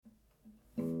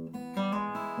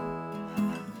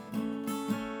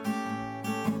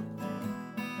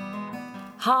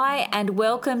Hi and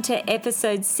welcome to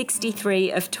episode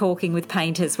 63 of Talking with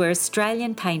Painters, where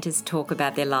Australian painters talk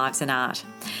about their lives and art.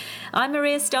 I'm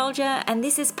Maria Stolger, and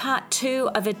this is part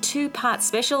 2 of a 2-part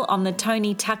special on the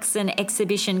Tony Tuckson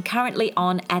exhibition currently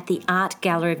on at the Art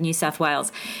Gallery of New South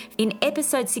Wales. In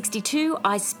episode 62,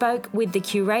 I spoke with the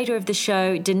curator of the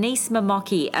show, Denise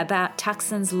Momoki, about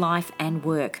Tuckson's life and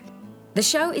work. The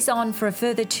show is on for a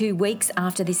further 2 weeks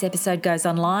after this episode goes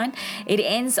online. It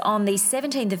ends on the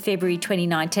 17th of February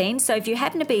 2019, so if you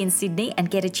happen to be in Sydney and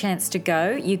get a chance to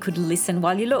go, you could listen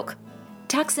while you look.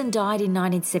 Tuckson died in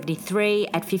 1973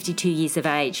 at 52 years of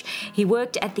age. He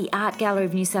worked at the Art Gallery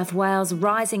of New South Wales,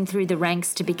 rising through the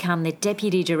ranks to become the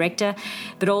deputy director,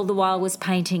 but all the while was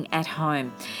painting at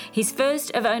home. His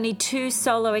first of only 2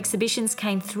 solo exhibitions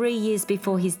came 3 years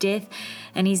before his death,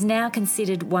 and he's now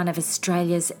considered one of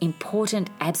Australia's important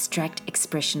abstract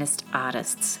expressionist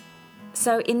artists.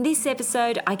 So in this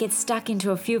episode, I get stuck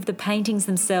into a few of the paintings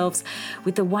themselves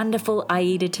with the wonderful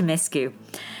Aida Tomescu.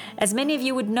 As many of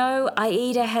you would know,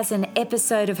 Aida has an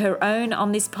episode of her own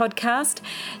on this podcast.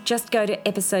 Just go to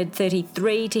episode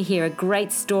 33 to hear a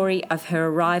great story of her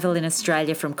arrival in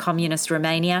Australia from communist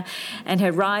Romania and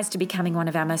her rise to becoming one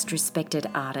of our most respected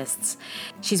artists.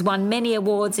 She's won many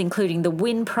awards, including the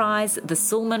Wynne Prize, the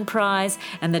Sulman Prize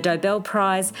and the Dobell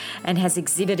Prize, and has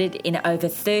exhibited in over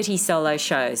 30 solo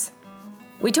shows.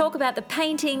 We talk about the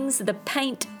paintings, the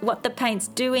paint, what the paint's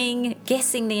doing,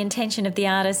 guessing the intention of the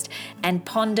artist, and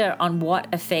ponder on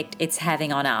what effect it's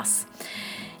having on us.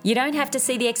 You don't have to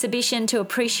see the exhibition to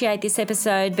appreciate this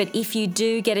episode, but if you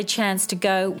do get a chance to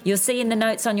go, you'll see in the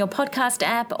notes on your podcast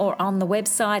app or on the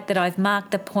website that I've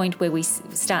marked the point where we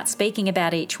start speaking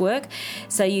about each work,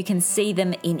 so you can see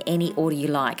them in any order you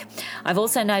like. I've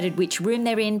also noted which room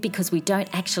they're in because we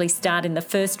don't actually start in the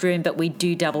first room, but we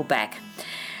do double back.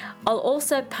 I'll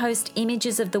also post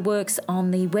images of the works on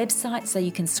the website so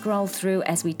you can scroll through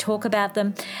as we talk about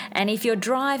them. And if you're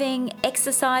driving,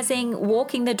 exercising,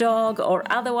 walking the dog, or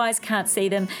otherwise can't see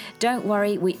them, don't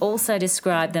worry, we also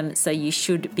describe them, so you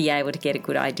should be able to get a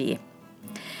good idea.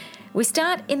 We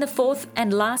start in the 4th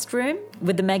and last room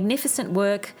with the magnificent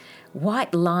work,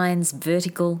 White Lines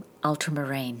Vertical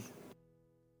Ultramarine.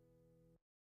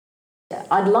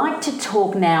 I'd like to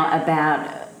talk now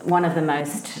about one of the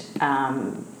most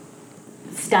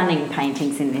stunning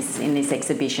paintings in this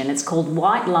exhibition. It's called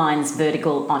White Lines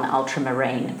Vertical on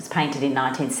Ultramarine. It was painted in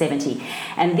 1970.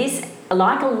 And this,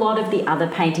 like a lot of the other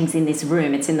paintings in this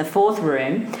room, it's in the 4th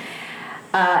room.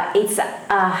 It's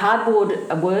a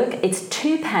hardboard work. It's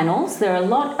 2 panels. There are a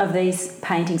lot of these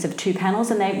paintings of 2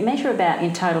 panels, and they measure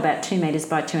in total about 2 metres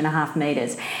by 2.5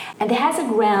 metres. And it has a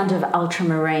ground of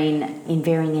ultramarine in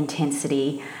varying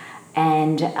intensity,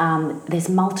 and there's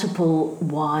multiple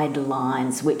wide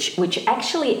lines, which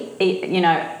actually,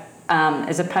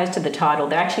 as opposed to the title,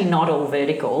 they're actually not all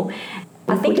vertical.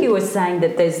 I think you were saying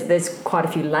that there's quite a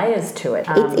few layers to it.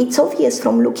 It's obvious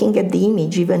from looking at the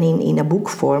image, even in a book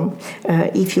form.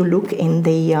 If you look in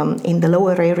the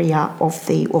lower area of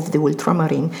the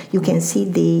ultramarine, you can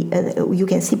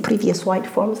see previous white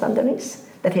forms underneath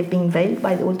that have been veiled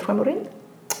by the ultramarine.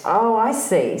 Oh, I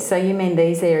see. So you mean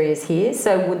these areas here?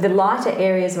 So with the lighter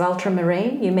areas of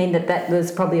ultramarine, you mean that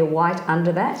there's probably a white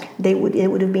under that? There would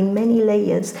have been many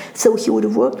layers. So he would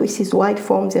have worked with his white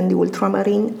forms and the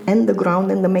ultramarine and the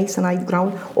ground and the masonite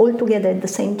ground all together at the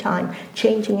same time,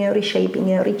 changing and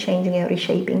reshaping and rechanging and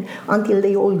reshaping until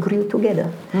they all grew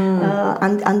together,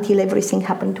 and until everything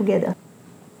happened together.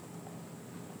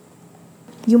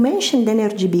 You mentioned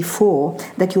energy before,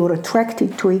 that you were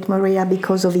attracted to it, Maria,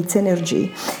 because of its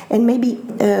energy. And maybe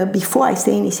before I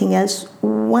say anything else,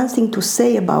 one thing to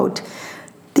say about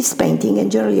this painting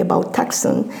and generally about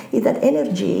Tuckson is that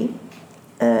energy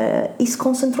is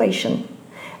concentration.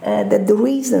 That the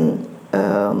reason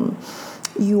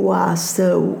you are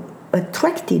so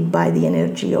attracted by the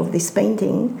energy of this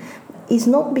painting is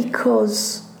not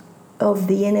because of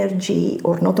the energy,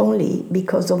 or not only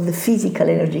because of the physical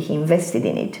energy he invested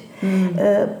in it.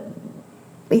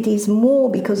 It is more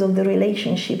because of the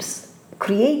relationships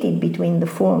created between the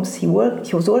forms he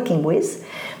was working with,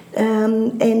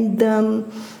 and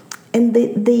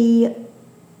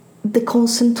the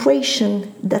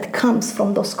concentration that comes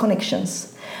from those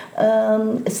connections.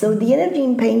 So the energy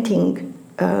in painting,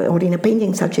 or in a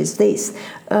painting such as this,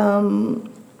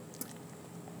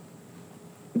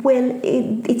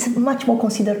 it's much more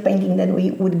considered painting than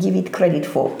we would give it credit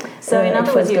for. So in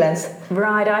other words, glance.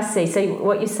 Right, I see. So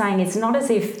what you're saying, it's not as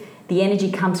if the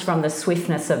energy comes from the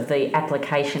swiftness of the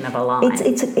application of a line.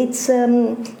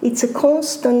 It's a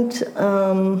constant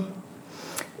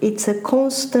It's a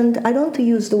constant, I don't want to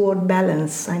use the word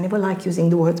balance. I never like using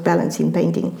the word balance in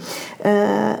painting.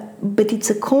 But it's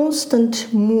a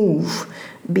constant move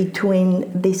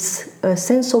between this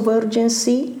sense of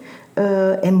urgency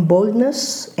and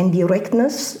boldness and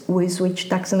directness with which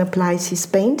Tuckson applies his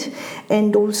paint,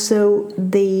 and also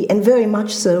and very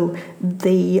much so,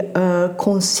 the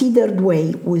considered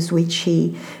way with which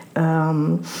he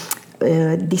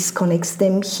disconnects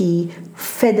them, he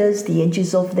feathers the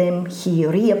edges of them, he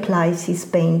reapplies his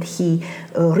paint, he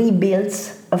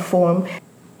rebuilds a form.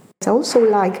 I also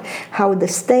like how the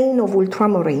stain of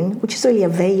ultramarine, which is really a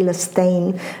veil, a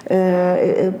stain,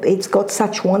 it's got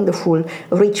such wonderful,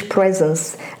 rich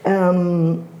presence.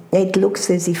 It looks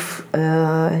as if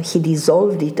he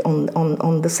dissolved it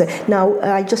on the... Now,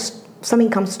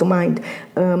 something comes to mind.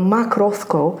 Mark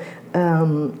Rothko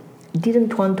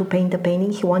didn't want to paint a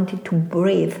painting, he wanted to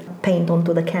breathe paint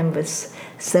onto the canvas.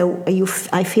 So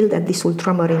I feel that this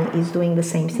ultramarine is doing the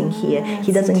same thing here.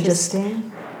 He doesn't just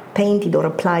paint it or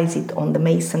applies it on the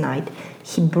masonite,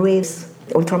 he breathes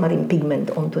ultramarine pigment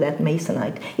onto that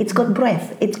masonite. It's got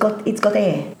breath, it's got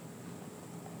air.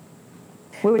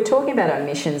 We were talking about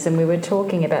omissions, and we were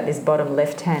talking about this bottom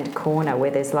left-hand corner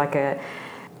where there's like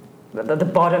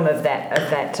the bottom of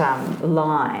that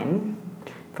line,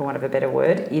 for want of a better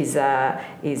word, is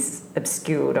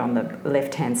obscured on the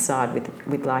left-hand side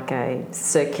with like a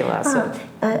circular.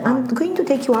 I'm going to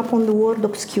take you up on the word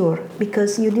obscure,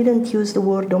 because you didn't use the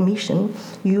word omission,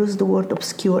 you used the word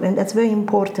obscure, and that's very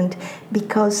important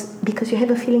because you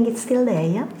have a feeling it's still there,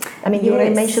 yeah? I mean, you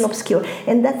already mentioned obscure,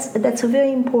 and that's a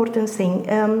very important thing.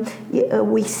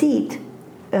 We see it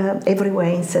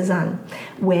everywhere in Cézanne,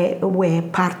 where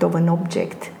part of an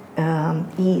object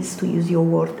is, to use your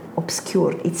word,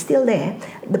 obscured. It's still there.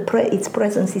 Its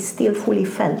presence is still fully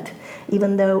felt,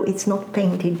 even though it's not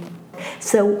painted.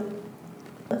 So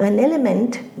an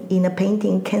element in a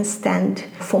painting can stand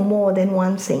for more than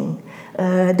one thing.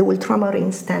 The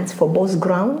ultramarine stands for both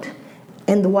ground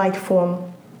and the white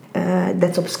form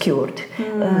that's obscured.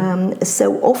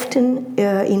 So often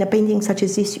in a painting such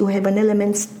as this, you have an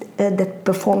element that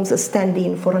performs a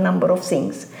stand-in for a number of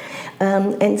things.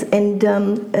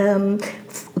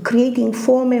 Creating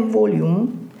form and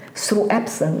volume through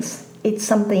absence, it's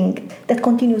something that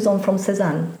continues on from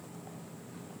Cézanne.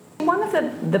 One of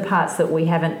the parts that we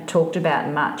haven't talked about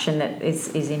much, and that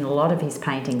is in a lot of his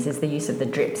paintings, is the use of the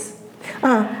drips.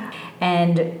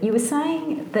 And you were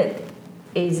saying that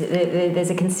there's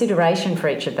a consideration for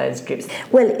each of those drips.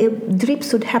 Well,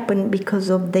 drips would happen because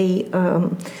of the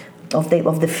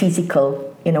physical.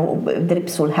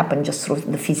 Drips will happen just through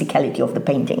the physicality of the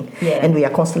painting. Yeah. And we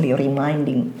are constantly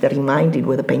reminded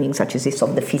with a painting such as this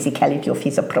of the physicality of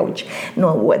his approach.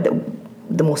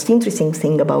 The most interesting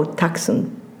thing about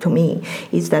Tuckson, to me,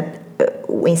 is that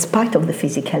in spite of the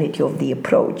physicality of the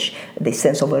approach, the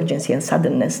sense of urgency and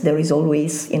suddenness, there is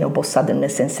always, both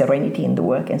suddenness and serenity in the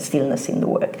work and stillness in the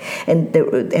work. And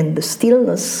the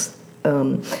stillness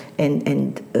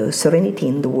and serenity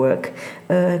in the work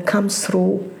comes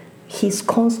through his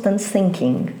constant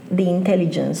thinking, the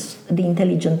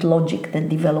intelligent logic that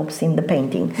develops in the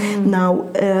painting. Now,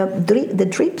 the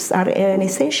drips are an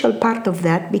essential part of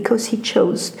that because he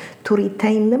chose to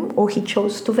retain them or he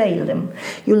chose to veil them.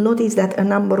 You'll notice that a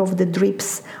number of the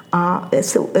drips are,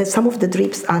 some of the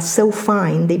drips are so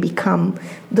fine, they become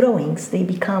drawings, they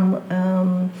become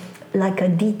like a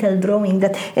detailed drawing.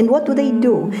 And what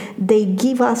do?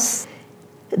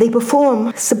 They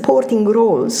perform supporting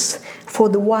roles for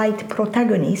the white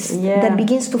protagonist that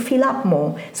begins to fill up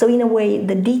more. So in a way,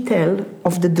 the detail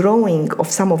of the drawing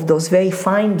of some of those very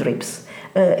fine drips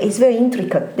is very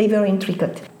intricate. They're very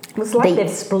intricate. It's like they've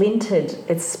splintered.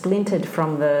 It's splintered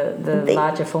from the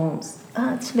larger forms.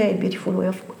 It's a very beautiful way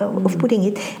of putting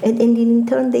it. And in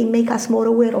turn, they make us more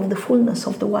aware of the fullness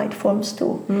of the white forms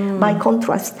too, by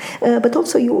contrast. But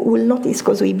also you will notice,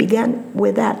 because we began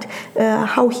with that,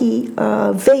 how he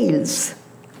veils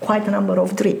quite a number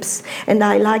of drips. And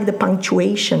I like the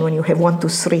punctuation when you have 1, 2,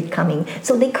 3 coming.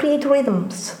 So they create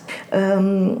rhythms.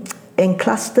 And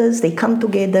clusters, they come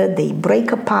together, they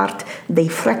break apart, they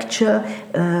fracture,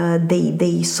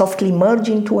 they softly merge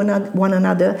into one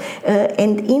another,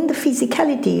 and in the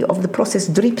physicality of the process,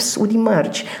 drips would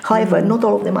emerge. However, not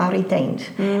all of them are retained,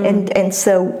 and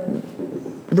so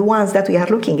the ones that we are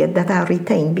looking at that are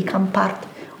retained become part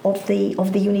of the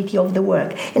unity of the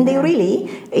work, and they really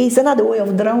is another way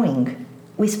of drawing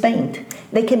with paint.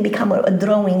 They can become a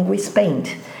drawing with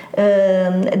paint.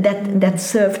 That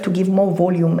serve to give more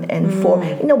volume and form.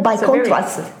 By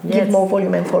contrast, give more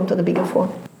volume and form to the bigger form.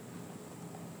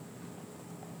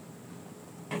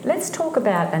 Let's let's talk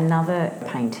about another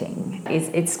painting.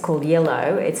 It's called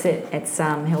Yellow. It's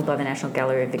held by the National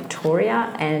Gallery of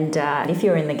Victoria, and if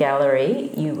you're in the gallery,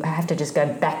 you have to just go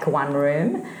back one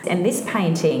room. And this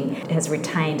painting has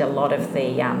retained a lot of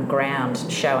the ground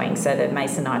showing, so the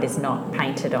masonite is not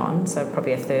painted on, so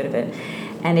probably a third of it.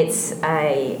 And it's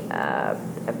a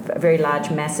very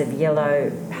large mass of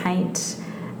yellow paint,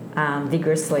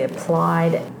 vigorously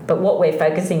applied. But what we're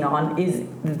focusing on is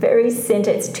the very centre.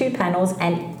 It's two panels,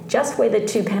 and just where the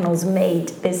two panels meet,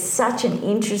 there's such an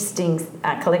interesting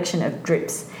collection of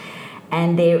drips.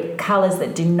 And they're colours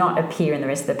that do not appear in the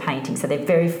rest of the painting. So they're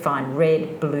very fine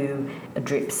red, blue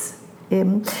drips.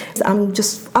 I'm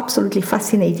just absolutely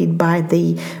fascinated by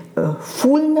the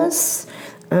fullness,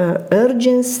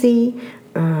 urgency,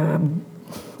 I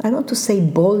don't want to say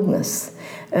boldness,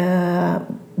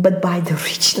 but by the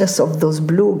richness of those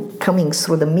blue coming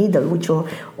through the middle, which were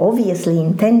obviously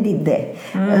intended there,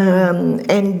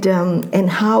 and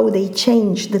how they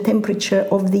change the temperature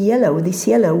of the yellow, this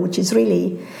yellow, which is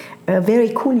really a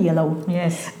very cool yellow.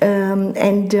 Yes.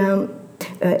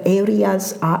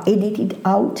 Areas are edited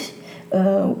out.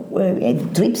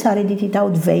 Drips are edited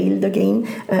out, veiled again.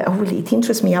 It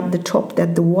interests me up the top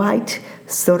that the white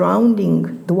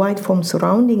foam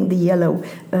surrounding the yellow,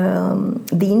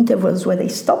 the intervals where they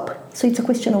stop. So it's a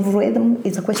question of rhythm,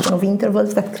 it's a question of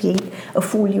intervals that create a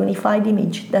full unified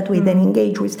image that we then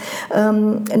engage with.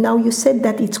 Now you said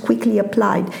that it's quickly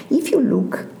applied. If you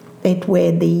look at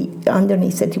where the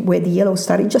underneath, at where the yellow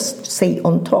started, just say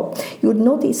on top, you would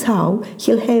notice how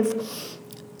he'll have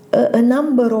a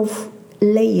number of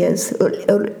layers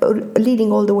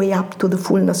leading all the way up to the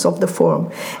fullness of the form.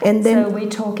 And then, so we're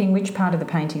talking, which part of the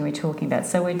painting are we talking about?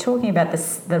 So we're talking about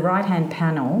the right-hand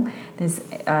panel. There's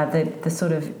the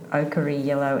sort of ochre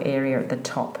yellow area at the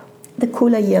top. The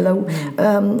cooler yellow.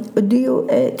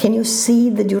 Can you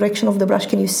see the direction of the brush?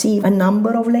 Can you see a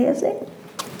number of layers there?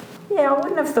 Yeah, I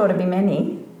wouldn't have thought it'd be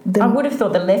many. I would have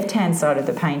thought the left-hand side of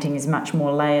the painting is much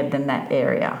more layered than that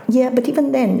area. Yeah, but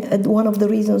even then, one of the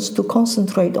reasons to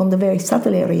concentrate on the very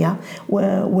subtle area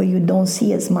where you don't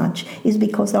see as much is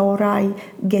because our eye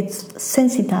gets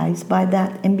sensitized by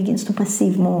that and begins to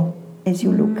perceive more as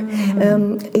you look.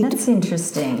 That's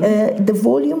interesting. The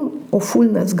volume of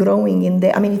fullness growing in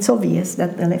there, I mean, it's obvious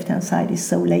that the left-hand side is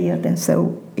so layered and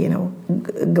so,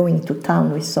 going to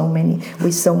town with so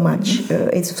much,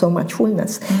 it's so much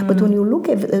fullness. But when you look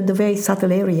at the very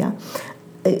subtle area,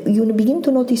 you begin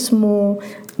to notice more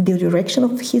the direction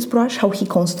of his brush, how he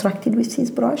constructed with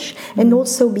his brush, and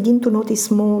also begin to notice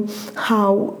more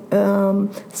how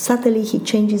subtly he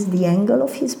changes the angle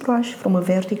of his brush from a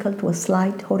vertical to a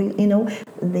slight,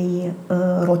 the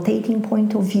rotating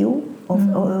point of view of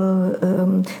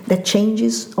that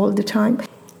changes all the time.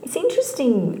 It's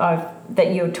interesting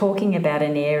that you're talking about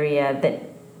an area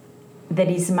that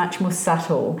is much more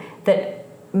subtle, that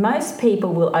most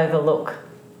people will overlook.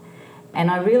 And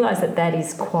I realise that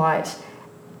is quite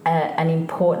an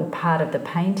important part of the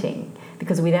painting,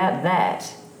 because without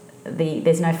that,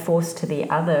 there's no force to the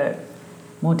other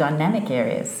more dynamic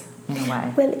areas in a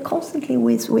way. Well, constantly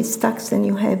with Tuckson,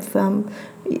 you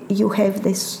have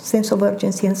this sense of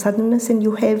urgency and suddenness, and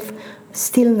you have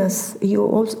stillness. You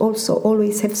also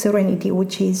always have serenity,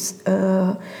 which is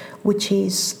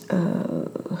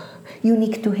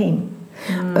unique to him.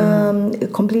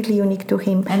 Completely unique to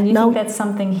him. And you think that's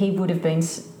something he would have been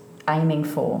aiming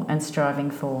for and striving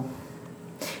for?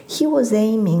 He was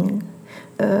aiming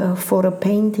for a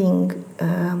painting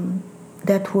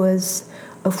that was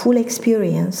a full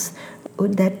experience,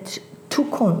 that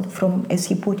took on from, as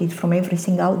he put it, from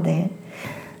everything out there.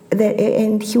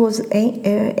 And he was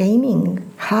aiming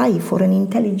high for an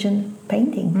intelligent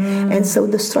painting. And so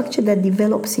the structure that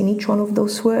develops in each one of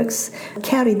those works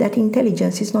carry that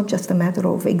intelligence. It's not just a matter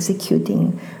of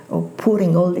executing or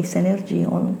pouring all this energy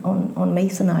on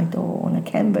masonite or on a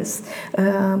canvas.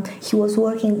 He was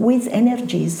working with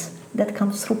energies that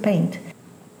comes through paint.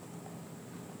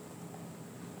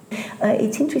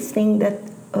 It's interesting that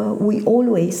we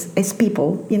always, as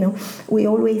people, we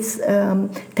always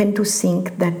tend to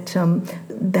think that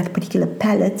that particular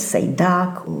palettes, say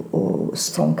dark or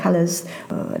strong colors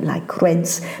like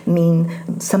reds,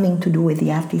 mean something to do with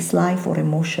the artist's life or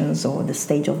emotions or the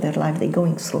stage of their life they're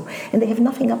going through. And they have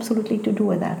nothing absolutely to do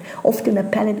with that. Often a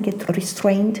palette gets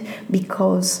restrained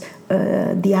because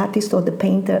the artist or the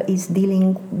painter is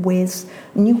dealing with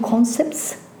new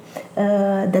concepts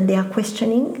that they are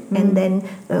questioning, and then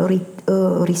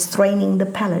restraining the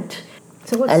palette.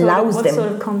 So what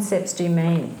sort of concepts do you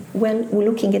mean? Well, we're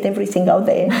looking at everything out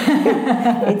there.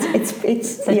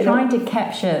 it's so trying to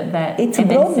capture that it's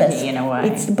immensity broadness. In a way.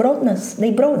 It's broadness.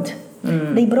 They broad.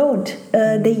 They broad.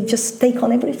 They just take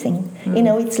on everything.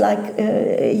 It's like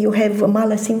you have a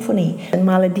Mahler symphony. And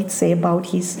Mahler did say about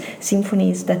his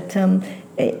symphonies that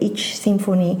each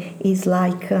symphony is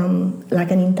like an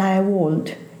entire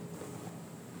world.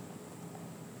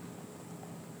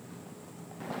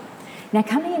 Now,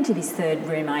 coming into this third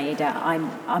room, Aida,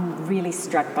 I'm really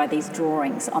struck by these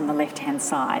drawings on the left-hand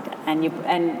side. And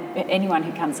anyone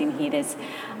who comes in here, there's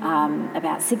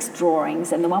about 6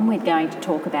 drawings, and the one we're going to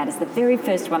talk about is the very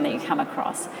first one that you come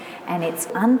across, and it's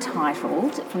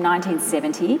untitled, from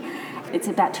 1970. It's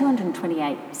about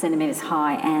 228 centimetres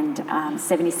high and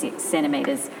 76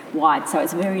 centimetres wide, so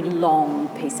it's a very long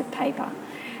piece of paper.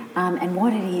 And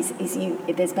what it is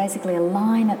there's basically a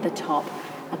line at the top,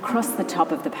 across the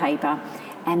top of the paper,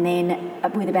 and then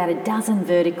with about a dozen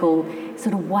vertical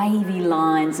sort of wavy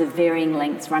lines of varying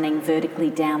lengths running vertically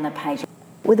down the page.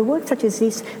 With a work such as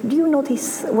this, do you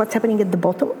notice what's happening at the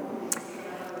bottom?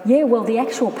 Yeah, well, the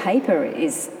actual paper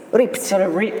is ripped, sort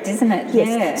of ripped, isn't it? Yes.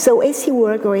 Yeah. So as he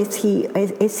worked, or as he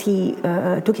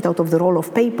took it out of the roll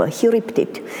of paper, he ripped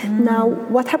it. Now,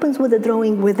 what happens with the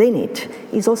drawing within it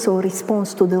is also a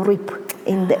response to the rip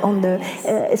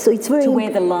so it's very to where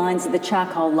the lines, the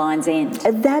charcoal lines end.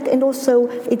 That, and also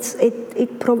it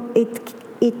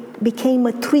became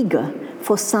a trigger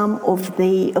for some of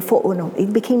the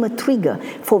it became a trigger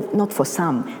for, not for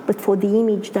some, but for the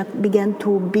image that began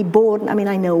to be born. I mean,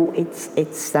 I know it's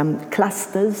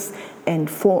clusters and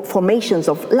formations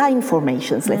of line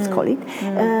formations, let's call it,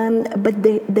 but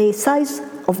the size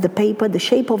of the paper, the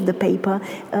shape of the paper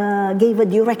gave a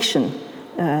direction.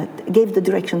 Gave the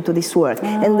direction to this work.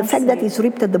 And the fact that it's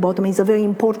ripped at the bottom is a very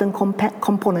important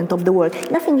component of the work.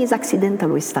 Nothing is accidental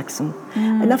with Tuckson.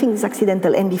 Nothing is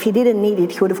accidental, and if he didn't need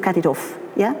it, he would have cut it off.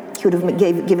 Yeah? He would have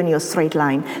given you a straight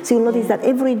line. So you'll notice that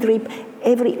every drip,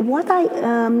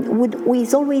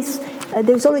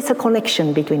 there's always a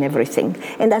connection between everything.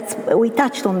 And we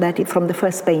touched on that from the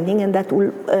first painting, and that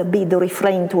will be the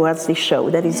refrain towards this show.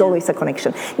 There is always a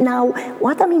connection. Now,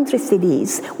 what I'm interested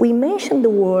is, we mentioned the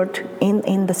word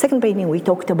in the second painting. We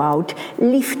talked about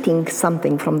lifting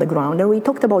something from the ground, and we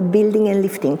talked about building and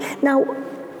lifting. Now,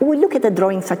 we look at a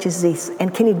drawing such as this,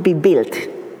 and can it be built?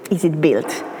 Is it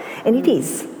built? And it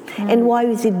is. And why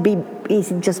is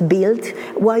it just built?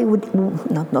 Why would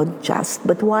not just,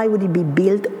 but why would it be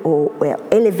built or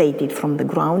elevated from the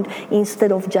ground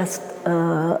instead of just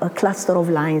a cluster of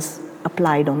lines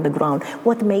applied on the ground?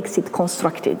 What makes it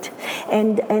constructed?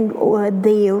 And I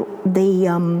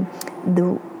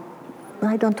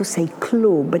don't want to say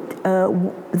clue, but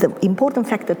the important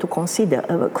factor to consider,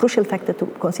 a crucial factor to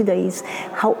consider, is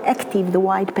how active the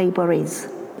white paper is.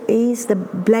 Is the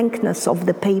blankness of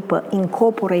the paper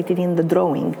incorporated in the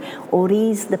drawing, or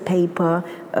is the paper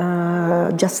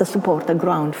just a support, a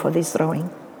ground for this drawing?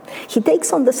 He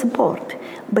takes on the support,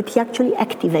 but he actually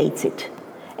activates it.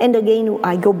 And again,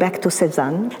 I go back to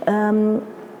Cézanne.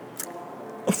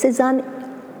 Cézanne,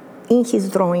 in his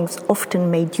drawings, often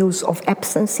made use of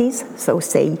absences. So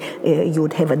say you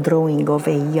would have a drawing of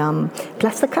a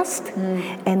plaster cast,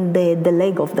 and the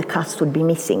leg of the cast would be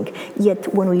missing.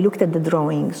 Yet when we looked at the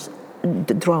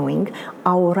drawing,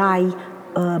 our eye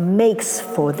makes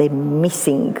for the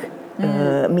missing.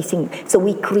 So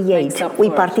we create, we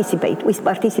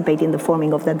participate in the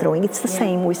forming of that drawing. It's the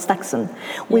same with Tuckson.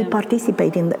 We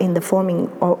participate in the forming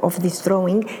of this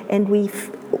drawing, and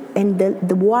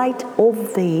the white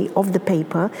of the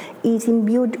paper is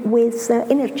imbued with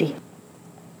energy.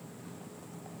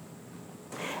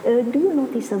 Do you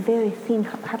notice a very thin,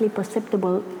 hardly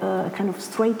perceptible kind of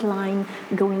straight line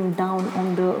going down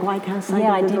on the right-hand side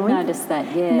of the drawing? Yeah, I did notice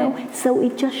that, yeah. No? So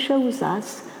it just shows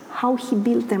us how he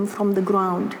built them from the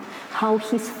ground, how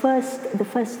the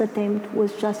first attempt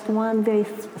was just one very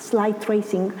slight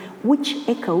tracing, which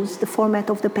echoes the format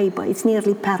of the paper. It's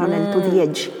nearly parallel to the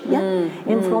edge,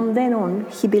 and from then on,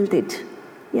 he built it.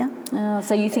 Yeah.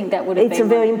 So you think that would have been...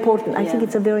 very important. I think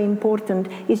it's a very important.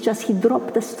 It's just he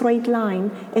dropped the straight line,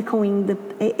 echoing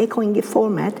the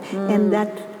format, and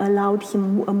that allowed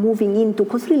him moving into.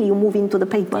 Because really, you move into the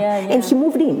paper, and he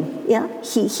moved in. Yeah.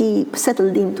 He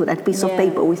settled into that piece of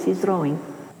paper with his drawing.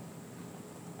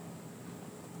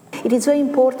 It is very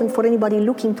important for anybody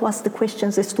looking to ask the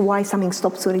questions as to why something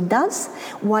stops where it does,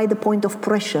 why the point of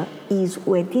pressure is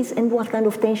where it is, and what kind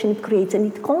of tension it creates.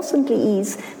 And it constantly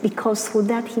is, because through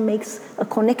that he makes a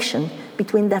connection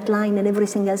between that line and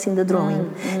everything else in the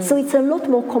drawing. So it's a lot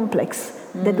more complex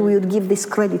that we would give this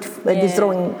credit, this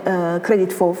drawing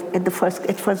credit for at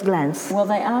first glance. Well,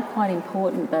 they are quite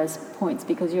important, those points,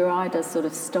 because your eye does sort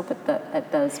of stop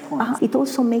at those points. It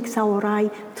also makes our eye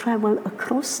travel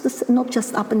across, not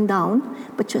just up and down,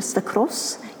 but just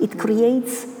across. It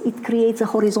creates a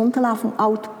horizontal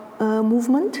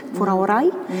movement for our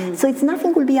eye. So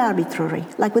nothing will be arbitrary,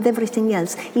 like with everything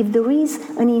else. If there is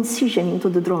an incision into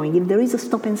the drawing, if there is a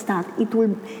stop and start, it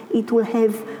will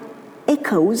have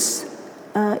echoes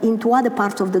into other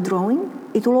parts of the drawing.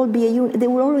 It will all be there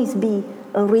will always be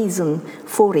a reason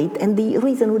for it, and the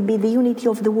reason would be the unity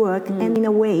of the work, and in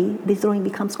a way this drawing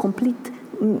becomes complete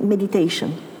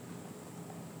meditation.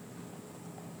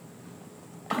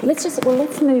 Let's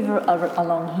move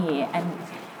along here, and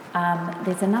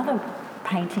there's another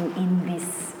painting in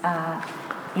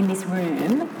this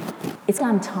room. It's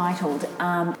untitled.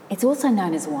 It's also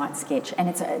known as White Sketch, and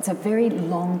it's a very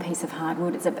long piece of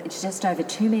hardwood. It's just over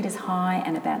 2 meters high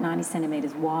and about 90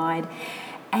 centimeters wide,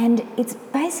 and it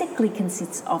basically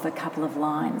consists of a couple of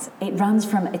lines.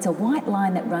 It's a white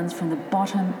line that runs from the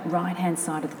bottom right-hand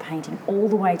side of the painting all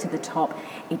the way to the top.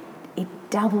 It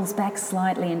doubles back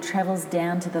slightly and travels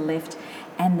down to the left,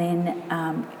 and then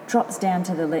drops down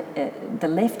to the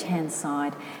left-hand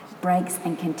side, breaks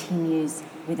and continues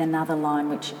with another line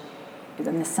which is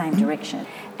in the same direction.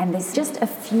 And there's just a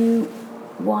few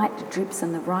white drips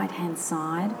on the right-hand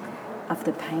side of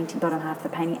the painting, bottom half of the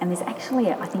painting, and there's actually,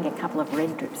 I think, a couple of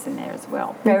red drips in there as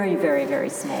well. Very, very, very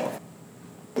small.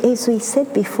 As we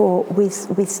said before,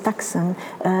 with Tuckson,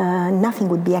 nothing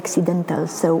would be accidental.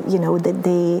 So,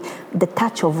 the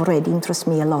touch of red interests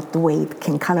me a lot, the way it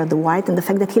can color the white, and the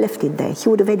fact that he left it there. He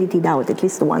would have edited out at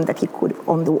least the one that he could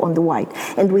on the white.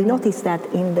 And we noticed that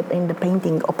in the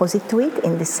painting opposite to it,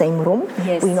 in the same room.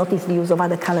 Yes. We noticed the use of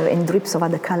other color and drips of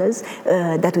other colors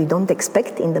that we don't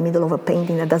expect in the middle of a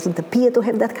painting that doesn't appear to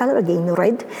have that color, again,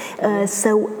 red.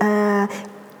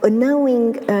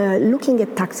 Looking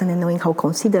at Tuckson and knowing how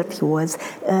considered he was,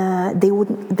 they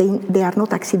are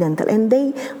not accidental, and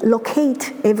they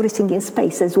locate everything in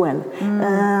space as well.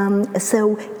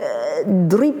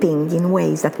 Dripping in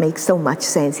ways that make so much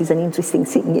sense is an interesting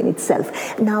thing in itself.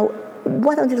 Now,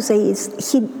 what I wanted to say is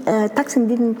Tuckson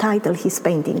didn't title his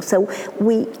painting, so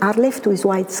we are left to his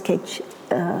White Sketch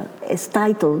is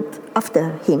titled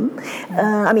after him,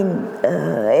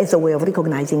 as a way of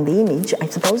recognizing the image, I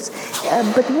suppose.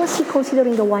 But was he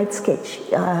considering a white sketch?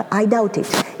 I doubt it.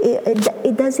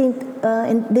 It doesn't,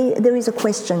 and there is a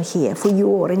question here for you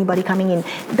or anybody coming in.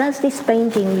 Does this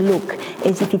painting look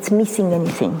as if it's missing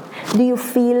anything? Do you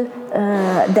feel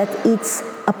that it's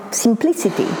a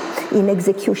simplicity in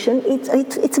execution?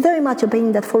 It's very much a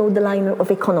painting that followed the line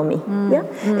of economy.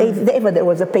 If ever there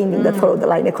was a painting that followed the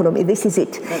line of economy, this is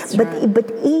it. But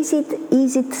is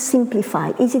it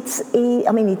simplified? It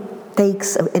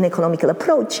takes an economical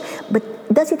approach, but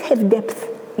does it have depth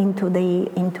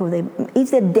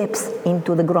is there depth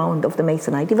into the ground of the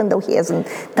masonite, even though he hasn't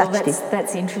touched it?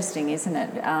 That's interesting, isn't it?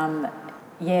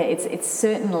 It's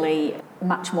certainly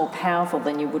much more powerful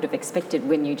than you would have expected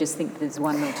when you just think there's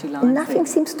one or two lines. Nothing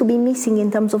seems to be missing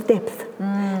in terms of depth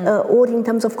or in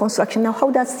terms of construction. Now, how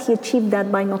does he achieve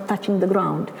that by not touching the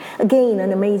ground? Again,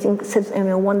 an amazing,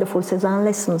 wonderful Cézanne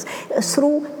lessons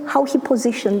through how he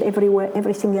positioned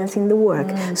everything else in the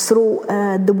work, through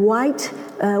the white,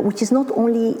 which is not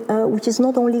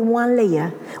only one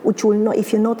layer, which will not,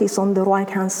 if you notice on the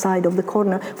right-hand side of the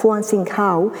corner, for one thing,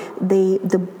 how the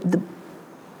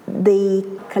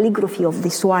calligraphy of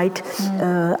this white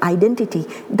identity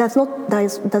does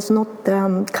not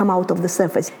come out of the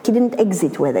surface. He didn't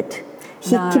exit with it.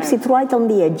 He keeps it right on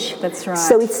the edge. That's right.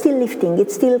 So it's still lifting.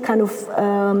 It's still kind of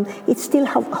it's still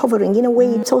hovering. In a way,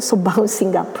 it's also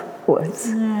bouncing upwards.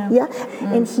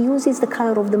 And he uses the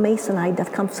color of the masonite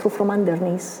that comes through from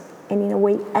underneath, and in a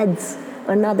way adds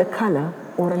another color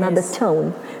or another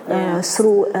tone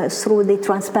through the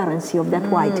transparency of that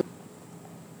white.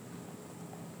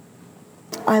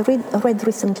 I read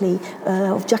recently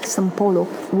of Jackson Pollock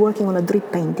working on a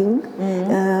drip painting,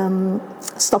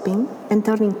 stopping and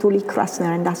turning to Lee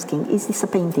Krasner and asking, "Is this a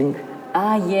painting?"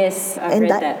 Yes, I've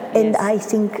read that. And I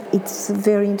think it's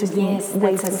very interesting. Yes,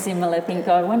 that's a similar thing.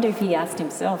 I wonder if he asked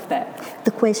himself that.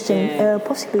 The question,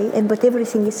 possibly, but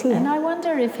everything is here. And I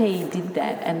wonder if he did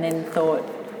that and then thought,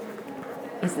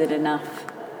 "Is it enough?"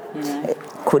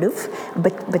 Could have,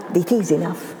 but it is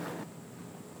enough.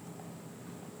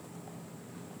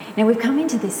 Now we've come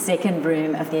into this second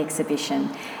room of the exhibition,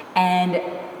 and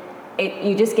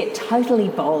you just get totally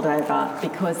bowled over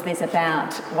because there's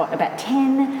about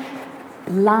 10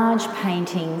 large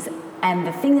paintings, and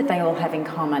the thing that they all have in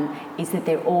common is that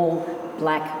they're all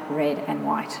black, red and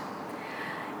white.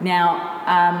 Now,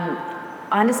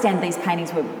 I understand these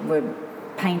paintings were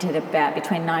painted about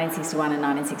between 1961 and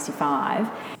 1965.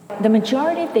 The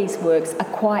majority of these works are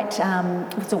quite,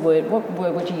 what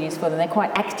word would you use for them? They're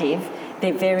quite active,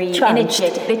 they're very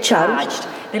energetic, they're charged.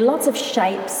 There are lots of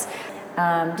shapes,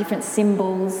 different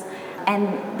symbols,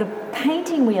 and the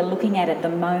painting we are looking at the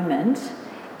moment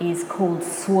is called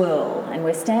Swirl, and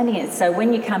we're standing at, so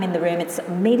when you come in the room, it's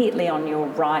immediately on your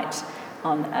right,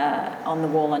 on the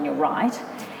wall on your right.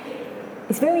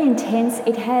 It's very intense.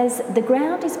 It has, the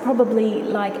ground is probably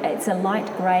like, it's a light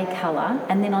grey colour,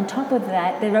 and then on top of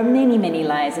that there are many, many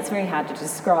layers. It's very hard to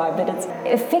describe, but it's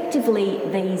effectively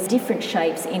these different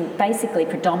shapes in basically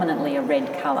predominantly a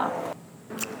red colour.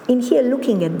 In here,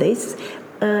 looking at this,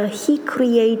 he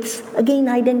creates, again,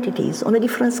 identities on a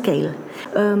different scale.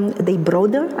 They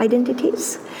broader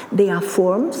identities, they are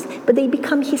forms, but they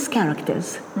become his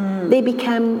characters. They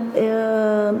become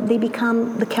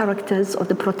the characters of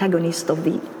the protagonist of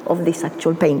this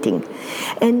actual painting.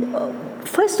 And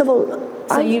first of all,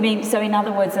 so in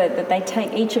other words, that they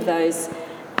take each of those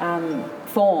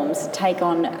forms take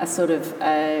on a sort of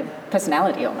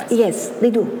personality almost. Yes,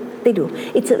 they do. They do.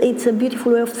 It's a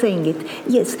beautiful way of saying it.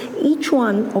 Yes, each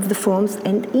one of the forms,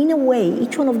 and in a way,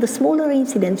 each one of the smaller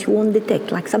incidents you won't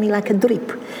detect, like something like a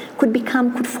drip,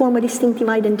 could form a distinctive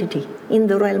identity in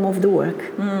the realm of the work,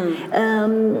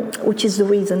 which is the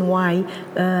reason why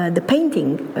the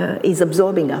painting is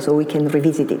absorbing us, or we can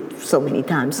revisit it so many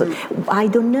times. So I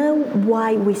don't know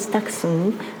why with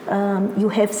Tuckson you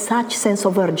have such sense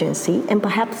of urgency, and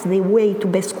perhaps the way to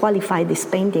best qualify this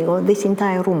painting or this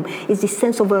entire room is this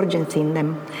sense of urgency in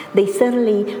them. They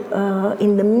certainly,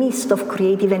 in the midst of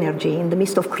creative energy, in the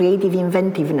midst of creative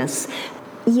inventiveness,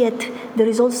 yet there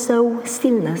is also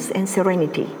stillness and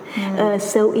serenity.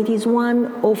 So it is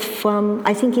one of,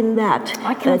 I think in that...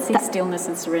 I can't see stillness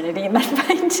and serenity in that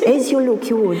painting. As you look,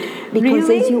 you would. Because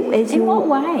really? In what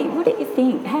way? What do you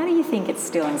think? How do you think it's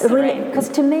still and serene? Because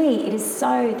to me, it is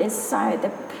so, it's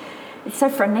so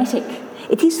frenetic.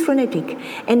 It is frenetic.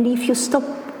 And if you stop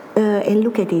and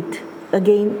look at it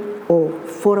again, or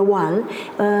for a while,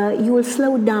 you will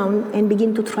slow down and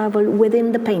begin to travel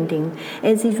within the painting.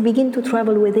 As if you begin to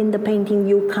travel within the painting,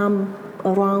 you come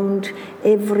around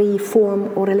every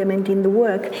form or element in the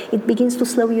work, it begins to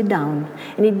slow you down.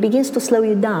 And it begins to slow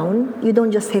you down. You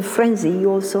don't just have frenzy, you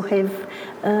also have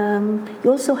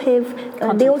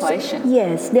contemplation.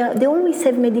 They always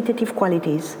have meditative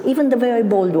qualities, even the very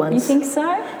bold ones. You think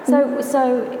so?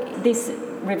 So this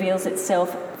reveals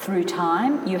itself through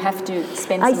time. You have to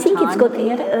spend some time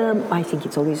looking at it. I think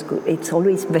it's always good. It's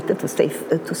always better to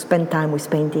spend time with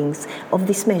paintings of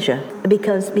this measure,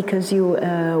 because you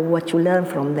what you learn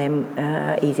from them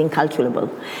is incalculable.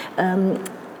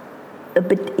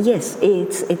 But yes,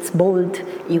 it's bold.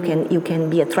 You can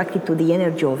be attracted to the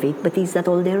energy of it. But is that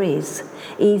all there is?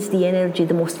 Is the energy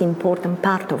the most important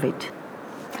part of it?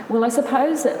 Well, I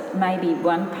suppose that maybe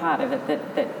one part of it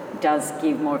that does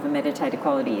give more of a meditative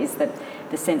quality is that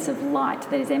the sense of light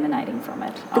that is emanating from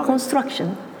it. The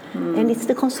construction. And it's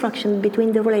the construction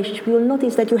between the relationship. You will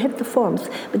notice that you have the forms,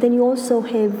 but then you also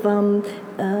have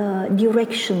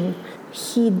direction.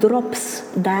 He drops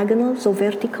diagonals or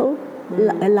vertical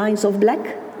lines of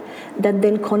black that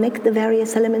then connect the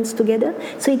various elements together.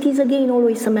 So it is again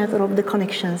always a matter of the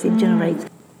connections it generates.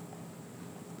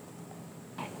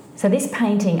 So this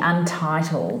painting,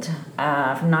 Untitled,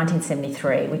 from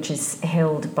 1973, which is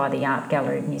held by the Art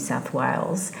Gallery of New South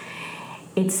Wales,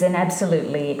 it's an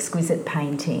absolutely exquisite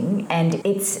painting, and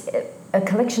it's a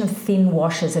collection of thin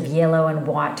washes of yellow and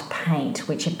white paint,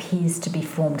 which appears to be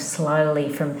formed slowly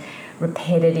from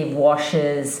repetitive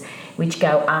washes which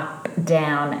go up,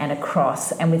 down and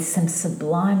across, and with some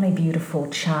sublimely beautiful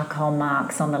charcoal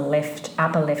marks on the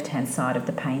upper left-hand side of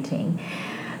the painting.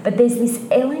 But there's this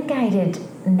elongated,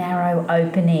 narrow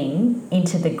opening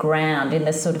into the ground in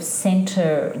the sort of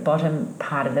centre bottom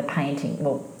part of the painting,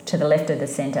 well, to the left of the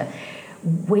centre,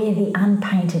 where the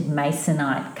unpainted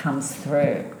masonite comes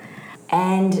through.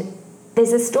 And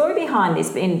there's a story behind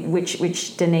this in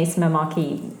which Denise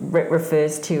Momocki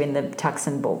refers to in the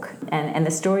Tuckson book. And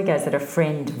the story goes that a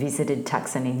friend visited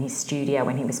Tuckson in his studio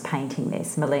when he was painting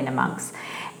this, Melina Monks.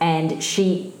 And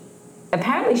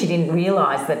apparently she didn't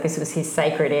realise that this was his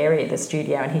sacred area, the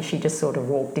studio, and she just sort of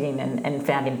walked in and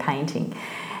found him painting.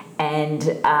 And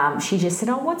she just said,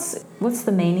 what's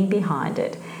the meaning behind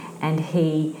it? And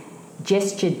he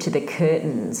gestured to the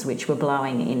curtains which were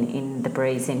blowing in the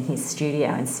breeze in his studio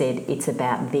and said, it's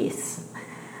about this.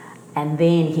 And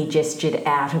then he gestured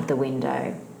out of the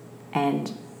window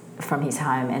and from his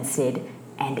home and said,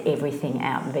 and everything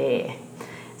out there.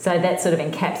 So that sort of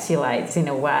encapsulates, in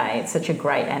a way, it's such a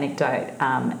great anecdote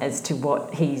as to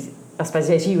what he's, I suppose,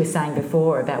 as you were saying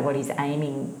before, about what he's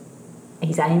aiming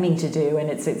to do, and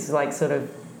it's like sort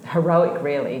of heroic,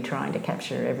 really, trying to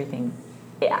capture everything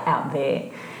out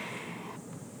there.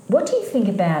 What do you think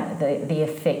about the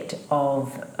effect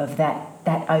of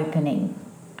that opening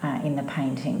in the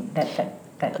painting,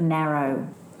 that narrow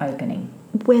opening?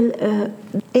 Well,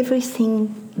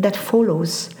 everything that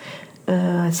follows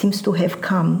seems to have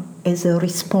come as a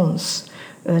response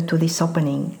to this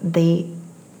opening. The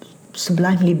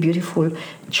sublimely beautiful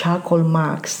charcoal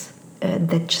marks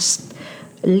that just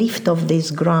lift off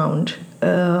this ground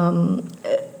on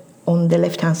the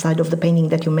left-hand side of the painting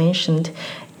that you mentioned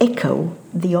echo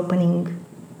the opening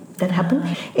that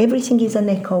happened. Everything is an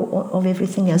echo of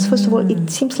everything else. First of all, it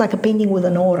seems like a painting with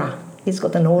an aura. It's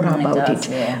got an aura about it.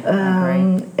 Yeah, I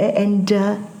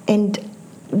agree. And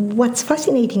what's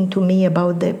fascinating to me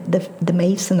about the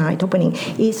Masonite opening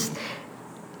is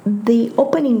the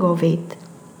opening of it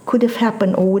could have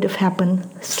happened or would have happened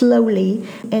slowly,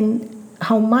 and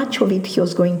how much of it he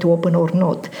was going to open or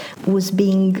not was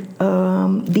being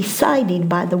decided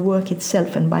by the work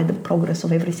itself and by the progress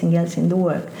of everything else in the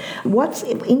work. What's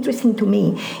interesting to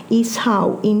me is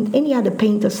how in any other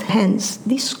painter's hands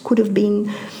this could have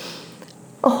been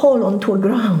a hole onto a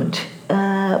ground.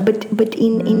 But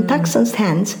in Tuckson's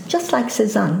hands, just like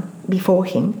Cézanne before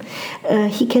him,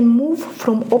 he can move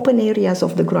from open areas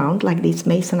of the ground, like this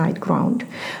Masonite ground,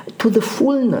 to the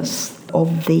fullness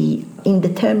of the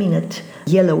indeterminate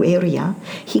yellow area.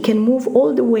 He can move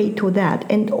all the way to that,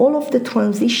 and all of the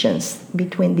transitions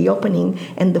between the opening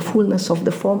and the fullness of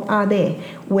the form are there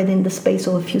within the space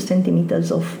of a few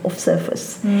centimeters of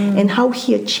surface. And how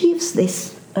he achieves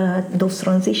this, those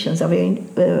transitions are very,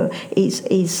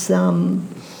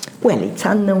 well, it's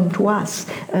unknown to us.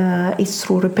 It's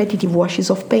through repetitive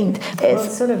washes of paint. Well,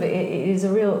 it is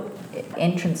a real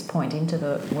entrance point into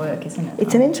the work, isn't it?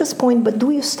 It's an entrance point, but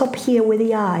do you stop here with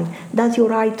the eye? Does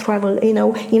your eye travel, in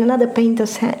another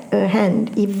painter's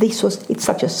hand, if it's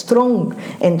such a strong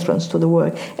entrance to the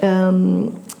work,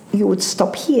 you would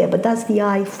stop here, but does the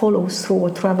eye follow through or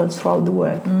travel throughout the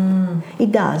work?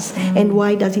 It does. And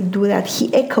why does it do that? He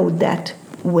echoed that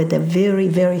with a very,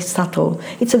 very subtle,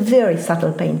 it's a very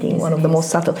subtle painting, yes, one of the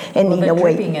most subtle. And in a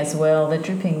way, dripping as well, the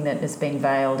dripping that has been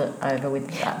veiled over with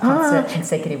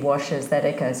consecutive washes, that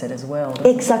echoes it as well.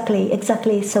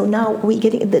 Exactly. So now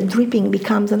the dripping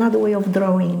becomes another way of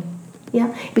drawing.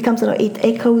 Yeah, it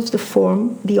echoes the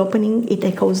form, the opening, it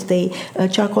echoes the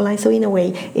charcoal line. So in a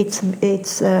way, it's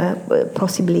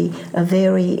possibly a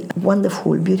very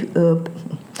wonderful,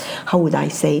 how would I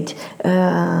say it?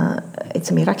 It's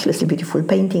a miraculously beautiful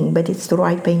painting, but it's the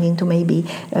right painting to maybe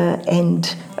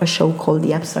end a show called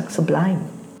The Abstract Sublime.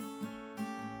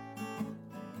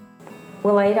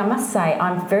 Well, Aida, I must say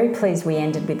I'm very pleased we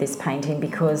ended with this painting,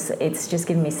 because it's just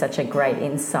given me such a great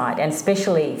insight, and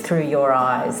especially through your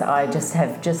eyes. I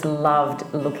have loved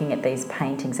looking at these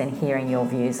paintings and hearing your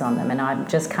views on them, and I'm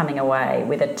just coming away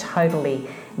with a totally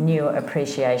new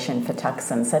appreciation for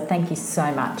Tuckson. So thank you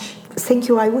so much. Thank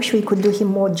you. I wish we could do him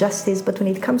more justice, but when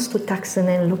it comes to Tuckson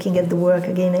and looking at the work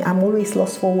again, I'm always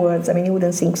lost for words. I mean, you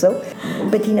wouldn't think so.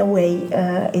 But in a way,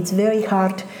 it's very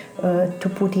hard to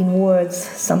put in words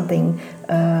something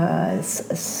of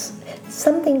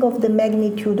the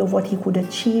magnitude of what he could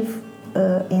achieve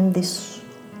in this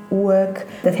work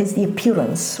that has the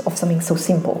appearance of something so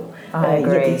simple. I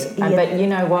agree. But you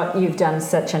know what? You've done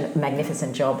such a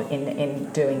magnificent job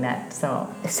in doing that. So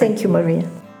thank you, Maria.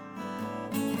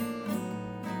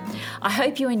 I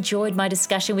hope you enjoyed my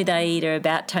discussion with Aida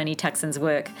about Tony Tuckson's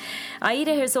work.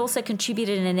 Aida has also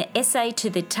contributed an essay to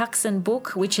the Tuckson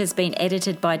book, which has been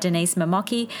edited by Denise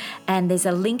Momoki, and there's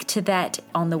a link to that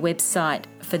on the website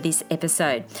for this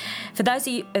episode. For those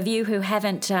of you who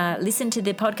haven't listened to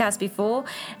the podcast before,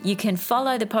 you can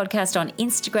follow the podcast on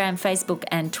Instagram, Facebook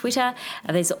and Twitter.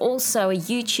 There's also a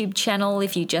YouTube channel.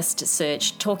 If you just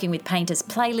search Talking with Painters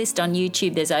playlist on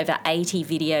YouTube, there's over 80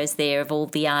 videos there of all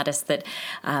the artists that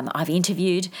I've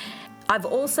interviewed. I've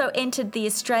also entered the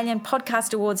Australian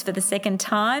Podcast Awards for the second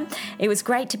time. It was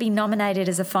great to be nominated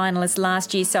as a finalist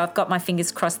last year, so I've got my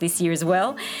fingers crossed this year as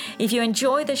well. If you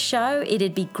enjoy the show,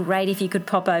 it'd be great if you could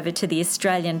pop over to the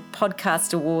Australian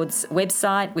Podcast Awards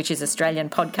website, which is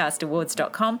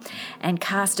australianpodcastawards.com, and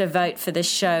cast a vote for the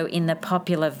show in the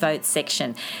popular vote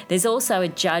section. There's also a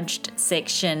judged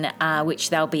section, which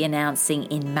they'll be announcing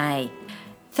in May.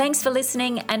 Thanks for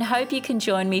listening, and hope you can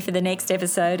join me for the next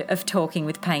episode of Talking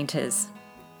with Painters.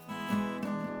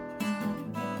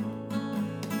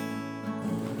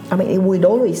 I mean, we'd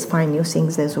always find new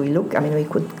things as we look. I mean, we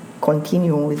could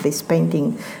continue with this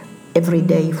painting every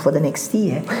day for the next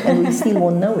year, and we still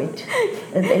won't know it.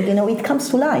 It comes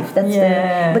to life.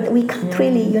 But we can't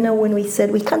really, when we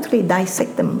said we can't really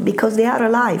dissect them because they are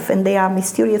alive and they are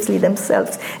mysteriously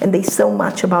themselves, and there's so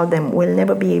much about them we'll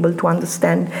never be able to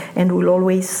understand, and we'll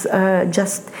always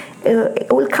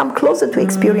we'll come closer to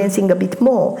experiencing a bit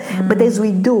more. But as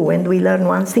we do, and we learn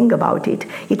one thing about it,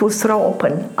 it will throw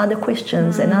open other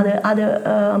questions and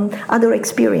other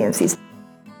experiences.